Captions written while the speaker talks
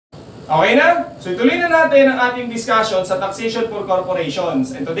Okay na? So ituloy na natin ang ating discussion sa taxation for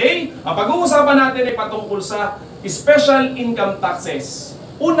corporations. And today, ang pag-uusapan natin ay patungkol sa special income taxes.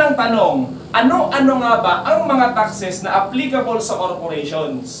 Unang tanong, ano-ano nga ba ang mga taxes na applicable sa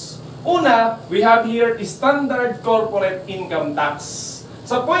corporations? Una, we have here standard corporate income tax.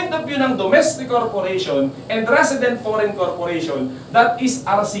 Sa point of view ng domestic corporation and resident foreign corporation, that is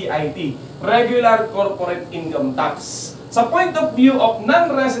RCIT, Regular Corporate Income Tax. Sa point of view of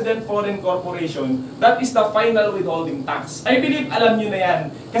non-resident foreign corporation, that is the final withholding tax. I believe alam nyo na yan.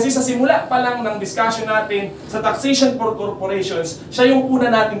 Kasi sa simula pa lang ng discussion natin sa taxation for corporations, siya yung una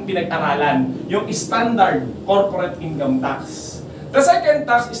nating pinag-aralan, yung standard corporate income tax. The second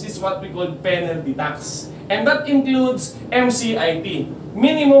tax is this what we call penalty tax. And that includes MCIT,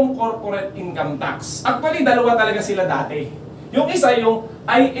 Minimum Corporate Income Tax. Actually, dalawa talaga sila dati. Yung isa yung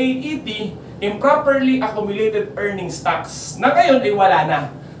IAET, Improperly Accumulated Earnings Tax, na ngayon ay wala na.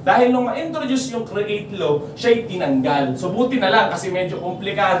 Dahil nung ma-introduce yung Create Law, siya'y tinanggal. So buti na lang kasi medyo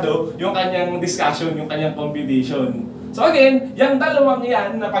komplikado yung kanyang discussion, yung kanyang computation. So again, yung dalawang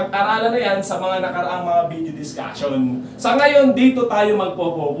yan, napag-aralan na yan sa mga nakaraang mga video discussion. Sa ngayon, dito tayo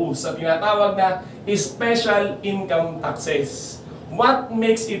magpo-focus sa tinatawag na special income taxes. What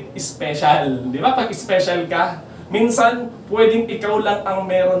makes it special? Di ba? Pag special ka, minsan, pwedeng ikaw lang ang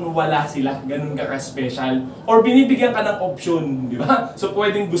meron, wala sila. Ganun ka ka-special. Or binibigyan ka ng option, di ba? So,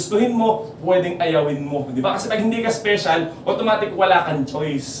 pwedeng gustuhin mo, pwedeng ayawin mo. Di ba? Kasi pag hindi ka special, automatic wala kang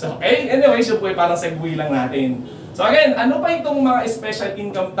choice. Okay? Anyway, so parang segwey lang natin. So again, ano pa itong mga special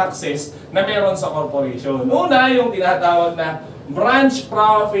income taxes na meron sa corporation? Una, yung tinatawag na Branch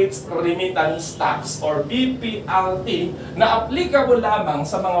Profits Remittance Tax or BPRT na applicable lamang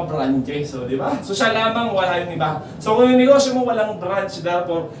sa mga branches. So, di ba? So, siya lamang, wala yung iba. So, kung yung negosyo mo walang branch,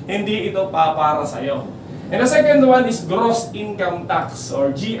 therefore, hindi ito para sa'yo. And the second one is Gross Income Tax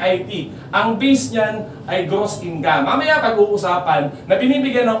or GIT. Ang base niyan ay gross income. Mamaya pag-uusapan na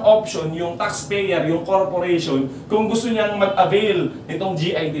binibigyan ng option yung taxpayer, yung corporation, kung gusto niyang mag-avail nitong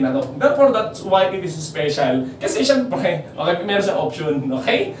GIT na to. Therefore, that's why it is special. Kasi syempre, okay, meron siyang option.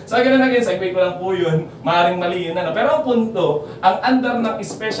 Okay? So, ganun again, segway ko lang po yun. Maaaring mali yun. Pero ang punto, ang under ng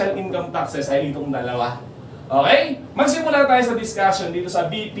special income taxes ay itong dalawa. Okay? Magsimula tayo sa discussion dito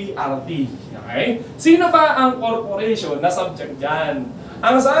sa BPRT. Okay? Sino ba ang corporation na subject dyan?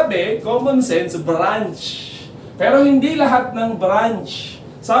 Ang sabi, common sense, branch. Pero hindi lahat ng branch.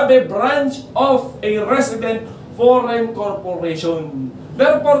 Sabi, branch of a resident foreign corporation.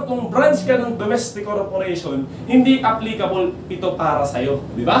 Therefore, kung branch ka ng domestic corporation, hindi applicable ito para sa'yo.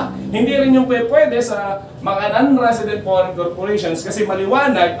 Di ba? Hindi rin yung pwede sa mga non-resident foreign corporations kasi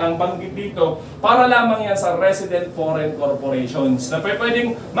maliwanag ang banggit dito para lamang yan sa resident foreign corporations. Na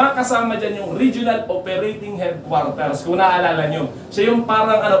pwedeng makasama dyan yung regional operating headquarters. Kung naalala nyo, siya yung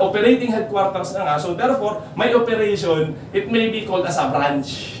parang operating headquarters na nga. So therefore, may operation, it may be called as a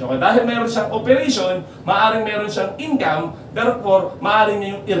branch. Okay? Dahil mayroon siyang operation, maaaring meron siyang income, therefore, maaaring niya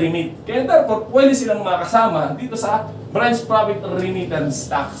yung i-remit. Kaya therefore, pwede silang makasama dito sa branch profit remittance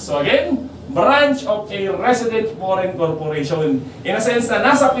tax. So again, branch of a resident foreign corporation. In a sense na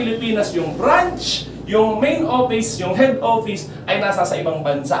nasa Pilipinas yung branch, yung main office, yung head office ay nasa sa ibang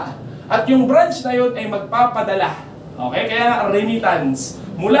bansa. At yung branch na yun ay magpapadala. Okay? Kaya remittance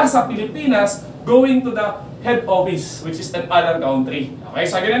mula sa Pilipinas going to the head office which is in other country. Okay?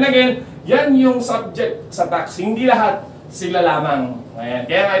 So again, yan yung subject sa tax. Hindi lahat sila lamang. Ayan.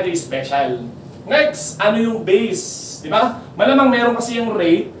 Kaya nga ito yung special. Next, ano yung base? Diba? Malamang meron kasi yung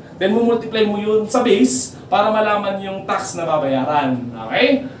rate, then multiply mo yun sa base para malaman yung tax na babayaran.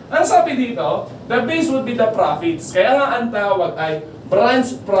 Okay? Ang sabi dito, the base would be the profits. Kaya nga ang tawag ay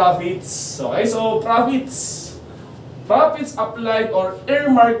branch profits. Okay? So, profits. Profits applied or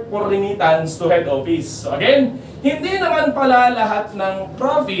earmarked for remittance to head office. So again, hindi naman pala lahat ng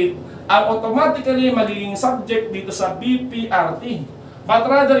profit ang automatically magiging subject dito sa BPRT. But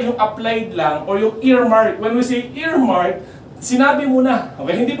rather, yung applied lang or yung earmark. When we say earmark, sinabi mo na.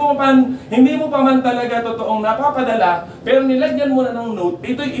 Okay? Hindi mo pa man talaga totoong napapadala, pero nilagyan mo na ng note,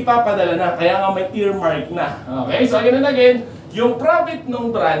 ito'y ipapadala na. Kaya nga may earmark na. Okay? So again, yung profit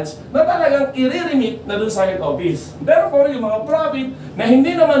ng branch na talagang i-remit na dun sa head office. Therefore, yung mga profit na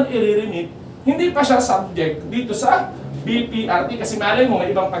hindi naman i-remit, hindi pa siya subject dito sa BPRT kasi malay mo may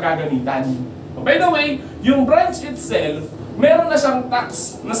ibang pagagamitan. By the way, yung branch itself, meron na siyang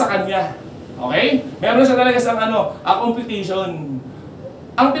tax na sa kanya. Okay? Meron na siya talaga siyang computation.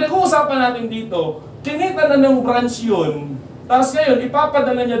 Ang pinag-uusapan natin dito, kinita na ng branch yun, tapos ngayon,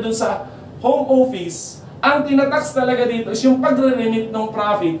 ipapadala niya dun sa home office Ang tinatax talaga dito is yung pagre-remit ng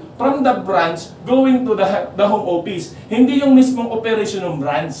profit from the branch going to the home office. Hindi yung mismong operation ng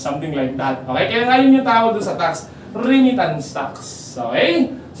branch, something like that. Okay? Kaya nga yun yung tawag doon sa tax, remittance tax.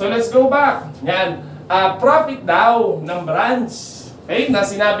 Okay? So let's go back. Yan. Profit daw ng branch, okay, na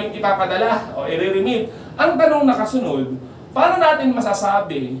sinabing ipapadala o i-remit. Ang tanong na kasunod, paano natin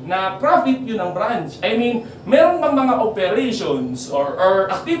masasabi na profit yun ng branch? I mean, meron bang mga operations or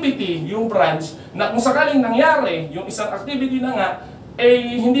activity yung branch na kung sakaling nangyari, yung isang activity na nga,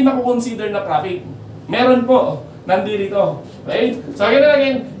 eh hindi makukonsider na profit? Meron po. Nandito. Okay? So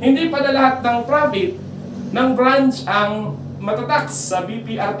again, hindi pala lahat ng profit ng branch ang matatax sa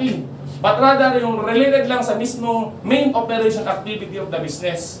BPRT. But rather, yung related lang sa mismong main operation activity of the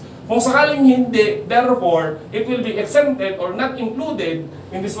business. Kung sakaling hindi, therefore, it will be exempted or not included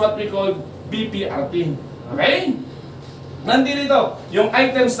in this what we call BPRT. Okay? Nandito, yung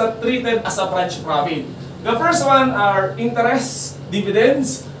items that treated as a branch profit. The first one are interest,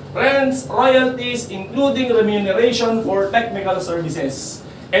 dividends, rents, royalties, including remuneration for technical services.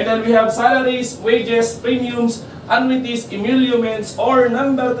 And then we have salaries, wages, premiums, annuities, emoluments, or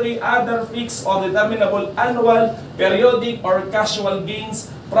number 3, other fixed or determinable annual, periodic, or casual gains,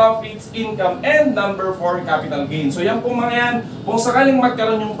 profits, income, and number 4, capital gains. So yan po mga yan, kung sakaling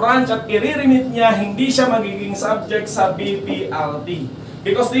magkaroon yung branch at i-remit niya, hindi siya magiging subject sa BPRT.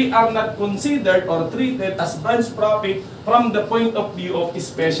 Because they are not considered or treated as branch profit from the point of view of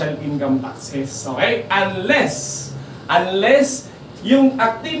special income taxes. Okay? Unless yung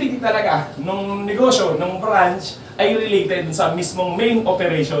activity talaga ng negosyo, ng branch, ay related sa mismong main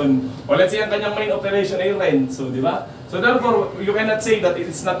operation. O let's say, ang kanyang main operation ay rent. So, di ba? So, therefore, you cannot say that it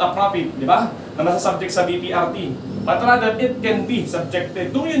is not a profit, di ba? Na nasa-subject sa BPRT. But rather, it can be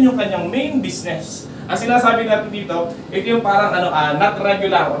subjected to yun yung kanyang main business. Ang sinasabi natin dito, ito yung parang not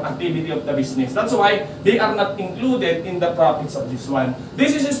regular activity of the business. That's why they are not included in the profits of this one.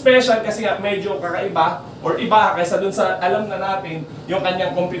 This is special kasi nga medyo kakaiba or iba kaysa dun sa alam na natin yung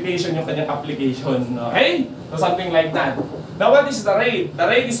kanyang computation, yung kanyang application. Okay? So something like that. Now what is the rate? The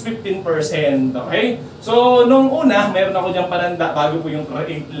rate is 15%. Okay? So nung una, meron ako diyang pananda bago po yung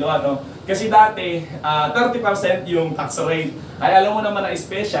rate. Kasi dati, 30% yung tax rate. Ay alam mo naman na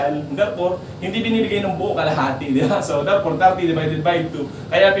special, therefore, hindi binibigay ng buo kalahati, di ba? So therefore, 30 divided by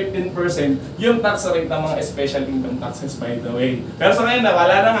 2, kaya 15% yung tax rate ng mga special income taxes, by the way. Pero sa ngayon,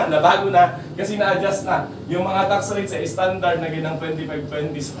 wala na nga, nabago na, kasi na-adjust na yung mga tax rate sa standard na ginang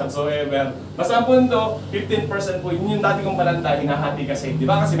 25-20 whatsoever. Basta ang punto, 15% po, yun yung dati kong pananda, hinahati kasi. Di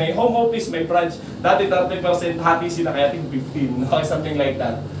ba? Kasi may home office, may branch, dati 30% hati sila, kaya 15, okay, something like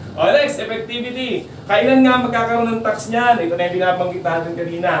that. O next, effectivity. Kailan nga magkakaroon ng tax niyan? Ito na yung binabanggit natin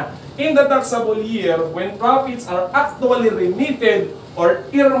kanina. In the taxable year, when profits are actually remitted or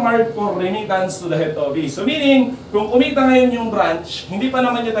earmarked for remittance to the head office. So meaning, kung kumita ngayon yung branch, hindi pa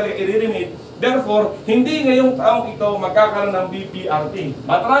naman niya talaga i-remit, therefore, hindi ngayong taong ito magkakaroon ng BPRT.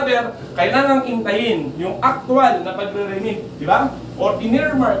 But rather, kailangang intayin yung actual na pagre-remit, di ba? Or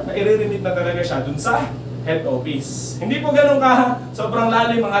in-earmark na i-remit na talaga siya dun sa head office. Hindi po ganun ka sobrang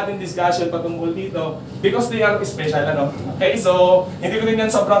lalim ang ating discussion patungkol dito because they are special, Okay, so hindi ko din yan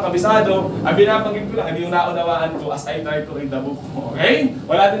sobrang kabisado. Ang binabanggit ko lang, hindi yung naunawaan ko as I try to read the book. Okay?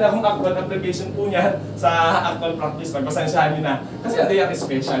 Wala din akong actual application po niyan sa actual practice. Pagpasensyahan nyo na. Kasi they are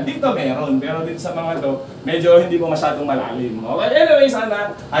special. Dito meron. Pero dito sa mga to, medyo hindi po masyadong malalim. Okay? Anyway,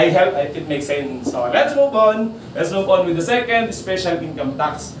 sana I hope it makes sense. So, let's move on. Let's move on with the second, special income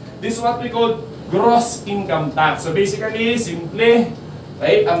tax. This is what we call gross income tax. So basically, simple,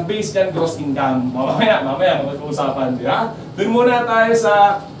 okay, ang base dyan, gross income. Mamaya mag-uusapan, di ba? Doon muna tayo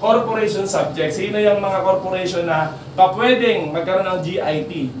sa corporation subject. Sino yung mga corporation na pwedeng magkaroon ng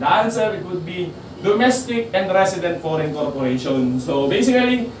GIT? The answer, it would be domestic and resident foreign corporation. So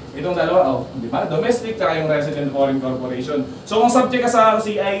basically, itong dalawa, di ba? Domestic at yung resident foreign corporation. So kung subject ka sa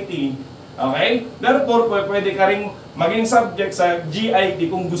CIT, okay, therefore, pwede ka rin maging subject sa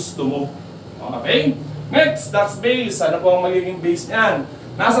GIT kung gusto mo. Okay? Next, tax base. Ano po ang magiging base niyan?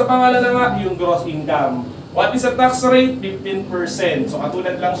 Nasa pangalan na nga yung gross income. What is the tax rate? 15%. So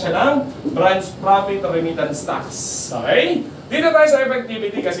katulad lang siya ng branch profit remittance tax. Okay? Dito tayo sa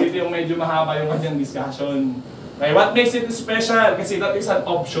effectivity kasi ito yung medyo mahaba yung kanyang discussion. Okay? What makes it special? Kasi that is an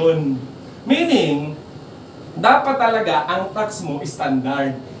option. Meaning, dapat talaga ang tax mo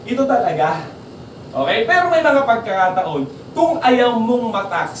standard. Ito talaga. Okay? Pero may mga pagkakataon, kung ayaw mong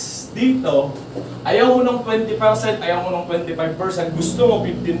matax dito, ayaw mo ng 20%, ayaw mo ng 25%, gusto mo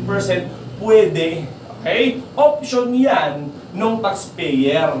 15%, pwede. Okay? Option yan ng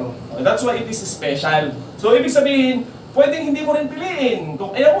taxpayer. That's why it is special. So, ibig sabihin, pwedeng hindi mo rin piliin.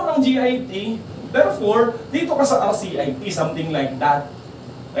 Kung ayaw mo ng GIT, Therefore, dito ka sa RCIP, something like that.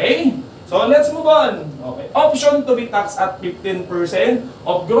 Okay? So, let's move on. Okay. Option to be taxed at 15%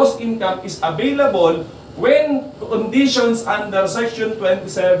 of gross income is available when conditions under Section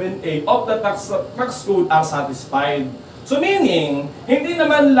 27A of the tax code are satisfied. So meaning, hindi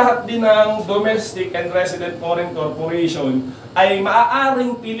naman lahat din ng domestic and resident foreign corporation ay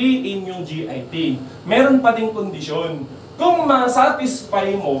maaaring piliin yung GIT. Meron pa ding kondisyon. Kung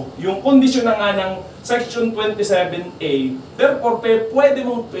ma-satisfy mo yung kondisyon na nga ng Section 27A, therefore pwede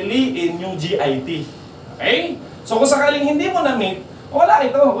mong piliin yung GIT. Okay? So kung sakaling hindi mo na-meet, wala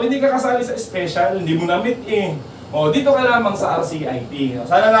ito. Kung hindi ka kasali sa special, hindi mo na-meet eh. O, dito ka lamang sa RCIT.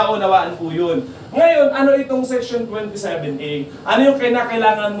 Sana naunawaan po yun. Ngayon, ano itong Section 27A? Ano yung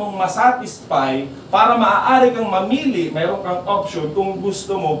kailangan mong masatisfy para maaari kang mamili, mayroon kang option kung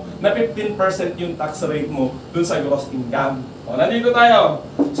gusto mo na 15% yung tax rate mo dun sa gross income. O, nandito tayo.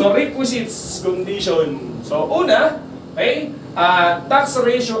 So, requisites condition. So, una, okay, tax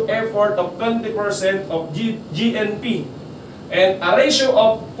ratio effort of 20% of GNP. And a ratio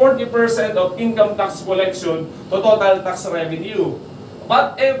of 40% of income tax collection to total tax revenue.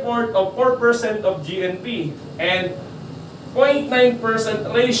 But effort of 4% of GNP and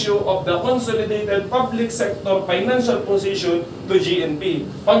 0.9% ratio of the consolidated public sector financial position to GNP.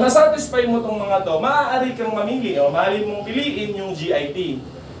 Pag nasatisfy mo itong mga to, maaari kang mamili o maaari mong piliin yung GIT.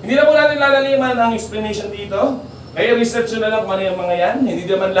 Hindi na po natin lalaliman ang explanation dito. Kaya research nyo na lang kung ano yung mga yan. Hindi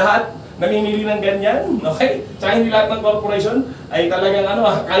naman lahat namimili ng ganyan, okay? Tsaka hindi lahat ng corporation ay talagang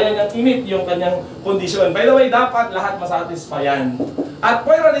kaya niyang i-meet yung kanyang kondisyon. By the way, dapat lahat masatisfy yan. At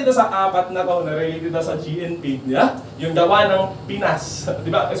pwera dito sa apat na to na related na sa GNP, di ba? Yung gawa ng Pinas, di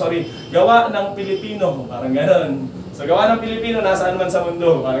ba? Gawa ng Pilipino, parang ganon. So gawa ng Pilipino, nasaan man sa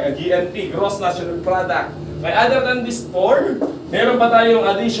mundo, parang GNP, Gross National Product. Kaya other than this four, meron pa tayong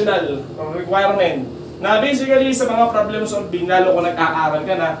additional requirement na basically sa mga problem solving, lalo kung nag-aaral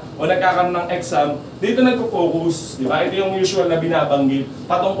ka na o nagkakaroon ng exam, dito nagpo-focus, di ba? Ito yung usual na binabanggit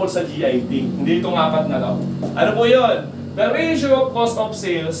patungkol sa GIT. Hindi itong apat na to. Ano po yun? The ratio of cost of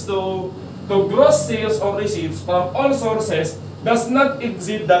sales to gross sales of receipts from all sources does not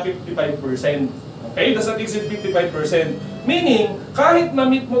exceed the 55%. Okay? Does not exceed 55%. Meaning, kahit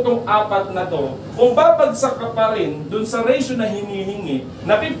na-meet mo itong apat na to, kung babagsak ka pa rin dun sa ratio na hinihingi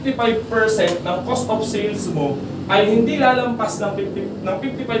na 55% ng cost of sales mo ay hindi lalampas ng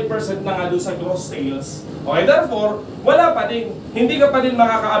 55% na nga dun sa gross sales. Okay, therefore, wala pa din. Hindi ka pa din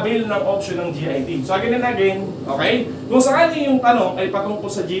makaka-avail ng option ng GIT. So again and again, okay? Kung sakali yung tanong ay patungkol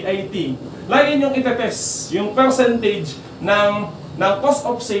sa GIT, lagi niyong itetest yung percentage ng cost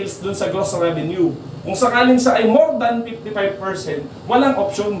of sales dun sa gross revenue. Kung sakaling sa ay more than 55%, walang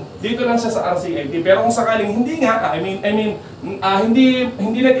option. Dito lang siya sa RCIT. Pero kung sakaling hindi nga, hindi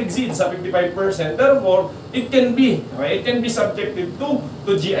nag-exceed sa 55%, therefore, it can be subjected to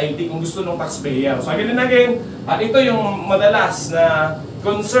GIT kung gusto ng taxpayer. So again and again, ito yung madalas na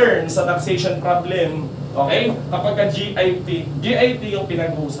concern sa taxation problem. Okay? Kapag ka GIT yung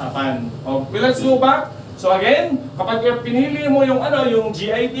pinag-uusapan. Okay, let's go back. So again, kapag pinili mo yung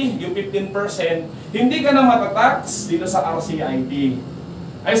GIT, yung 15%, hindi ka na matatax dito sa RCIT.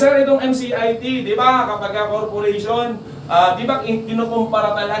 Ay sir, itong MCIT, di ba, kapag corporation, di ba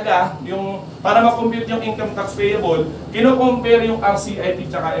kinukumpara talaga yung, para makompute yung income tax payable, kinukompare yung RCIT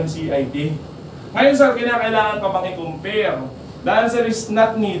tsaka MCIT. Ngayon sir, kinakailangan pa bang i-compare? The answer is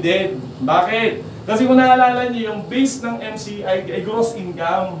not needed. Bakit? Kasi kung naalala niyo, yung base ng MCIT ay gross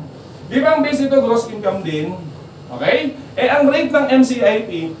income. Di ba ang base ito gross income din? Okay? Eh ang rate ng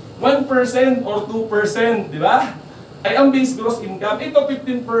MCIT, 1% or 2%, di ba? Ay ang base gross income. Ito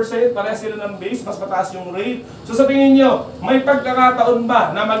 15%, pareha sila ng base, mas mataas yung rate. So sa tingin nyo, may pagkakataon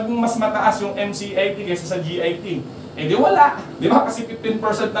ba na maging mas mataas yung MCIT kaysa sa GIT? Eh di wala. Di ba? Kasi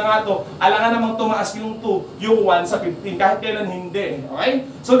 15% na nga to. Alangan namang tumaas yung 2, yung 1 sa 15. Kahit kailan hindi. Okay?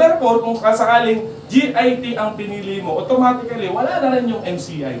 So therefore, kung sakaling GIT ang pinili mo, automatically, wala na rin yung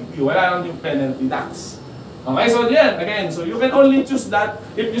MCIT. Wala na rin yung penalty tax. Okay? So yan, again, so you can only choose that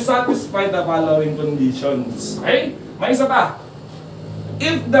if you satisfy the following conditions. Okay? May isa pa.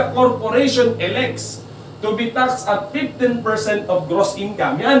 If the corporation elects to be taxed at 15% of gross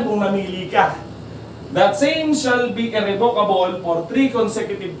income, yan kung namili ka. That same shall be irrevocable for 3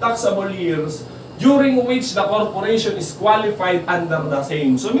 consecutive taxable years during which the corporation is qualified under the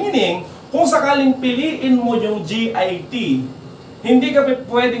same. So meaning, kung sakaling piliin mo yung GIT, hindi ka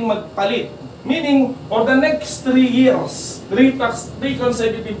pwedeng magpalit. Meaning, for the next 3 years, 3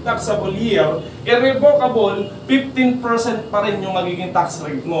 consecutive taxable year, irrevocable, 15% pa rin yung magiging tax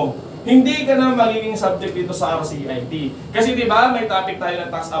rate mo. hindi ka na magiging subject dito sa RCIT. Kasi di ba may topic tayo ng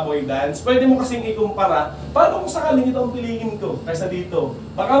tax avoidance, pwede mo kasing ikumpara, paano kung sakaling ito ang piliin ko kaysa dito?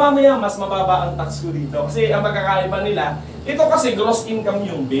 Baka mamaya mas mababa ang tax ko dito. Kasi ang magkakaiba nila, ito kasi gross income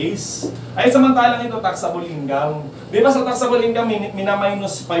yung base. Ay samantalang ito taxable income. Di ba sa taxable income,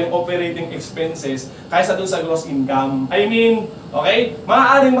 minaminus pa yung operating expenses kaysa dun sa gross income. I mean, okay,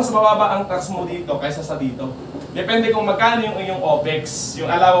 maaaring mas mababa ang tax mo dito kaysa sa dito. Depende kung magkano yung iyong OPEX, yung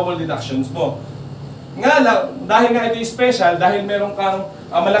allowable deductions mo. Nga lang, dahil nga ito yung special, dahil meron kang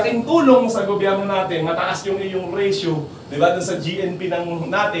malaking tulong sa gobyerno natin, mataas yung iyong ratio, di ba, dun sa GNP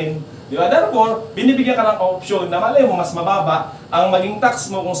natin, di ba? Therefore, binibigyan ka ng option na malay mo mas mababa ang maging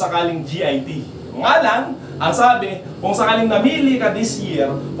tax mo kung sakaling GIT. Nga lang, ang sabi, kung sakaling namili ka this year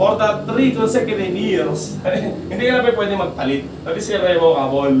for the 3 consecutive years, hindi ka na pwede magpalit. That is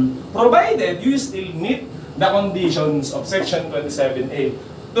irrevocable. Provided you still meet the conditions of Section 27A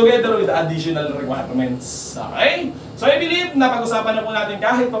together with the additional requirements. Okay? So I believe na pag-usapan na po natin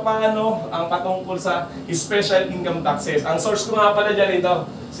kahit paano ang patungkol sa special income taxes. Ang source ko nga pala dyan ito,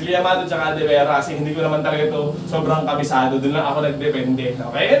 si Liamado at De Vera, kasi hindi ko naman talaga ito sobrang kabisado. Doon lang ako nagdepende.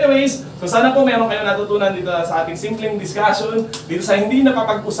 Okay? Anyways, so sana po meron kayong natutunan dito sa ating simpleng discussion, dito sa hindi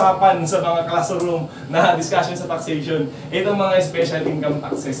napapag-usapan sa mga classroom na discussion sa taxation, itong mga special income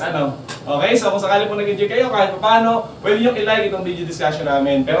taxes. Ano? Okay? So kung sakali po nag-enjoy kayo, kahit paano, pwede nyo i-like itong video discussion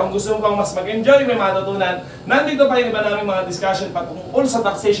namin. Pero kung gusto mo pang mas mag-enjoy, may matutunan, nandito pa yung iba namin mga discussion patungkol sa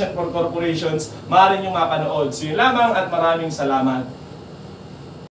taxation for corporations, maaari nyo mapanood. So yun lamang at maraming salamat.